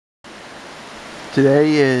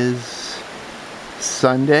Today is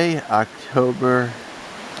Sunday, October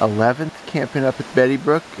 11th, camping up at Betty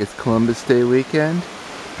Brook. It's Columbus Day weekend.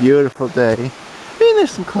 Beautiful day. I mean,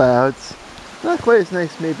 there's some clouds. Not quite as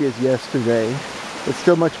nice maybe as yesterday, but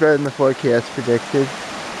still much better than the forecast predicted.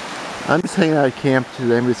 I'm just hanging out at camp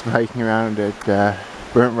today. I'm just hiking around at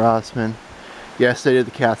Burnt Rossman. Yesterday I did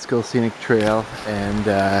the Catskill Scenic Trail, and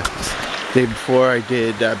the day before I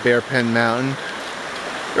did Bear Pen Mountain.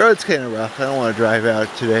 The road's kind of rough. I don't want to drive out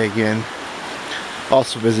today again.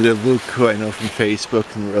 Also visited Luke, who I know from Facebook,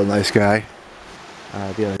 and a real nice guy,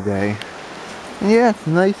 the other day. And yeah, it's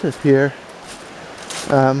nice up here.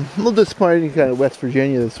 A little disappointed in kind of West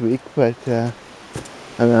Virginia this week, but I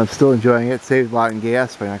mean, I'm still enjoying it. Saved a lot in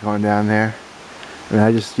gas by not going down there. I mean,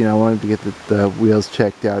 I just, wanted to get the wheels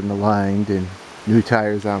checked out and aligned and new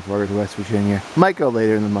tires on for to West Virginia. Might go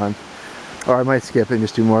later in the month, or I might skip and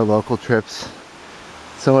just do more local trips.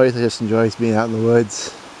 Some ways I just enjoy being out in the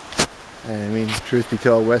woods. And I mean, truth be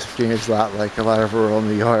told, West Virginia is a lot like a lot of rural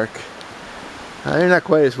New York. They're not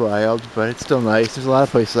quite as wild, but it's still nice. There's a lot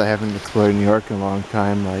of places I haven't explored in New York in a long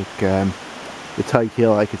time, like the Tug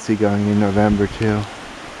Hill I could see going in November too.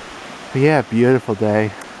 But yeah, beautiful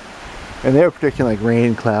day. And they were predicting like rain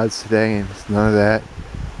and clouds today, and it's none of that.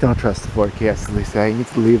 Don't trust the forecast, at least I.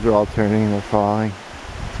 The leaves are all turning and they're falling.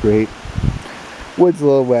 It's great. Wood's a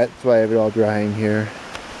little wet, that's why I have it all drying here.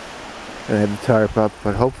 And I have the tarp up,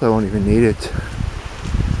 but hopefully I won't even need it.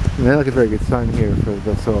 I mean, I don't get very good sun here for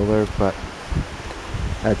the solar, but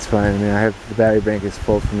that's fine. I mean, I have the battery bank is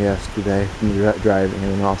full from yesterday from driving,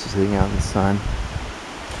 and then also sitting out in the sun.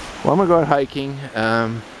 Well, I'm gonna go out hiking,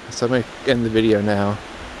 so I'm gonna end the video now.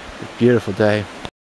 It's a beautiful day.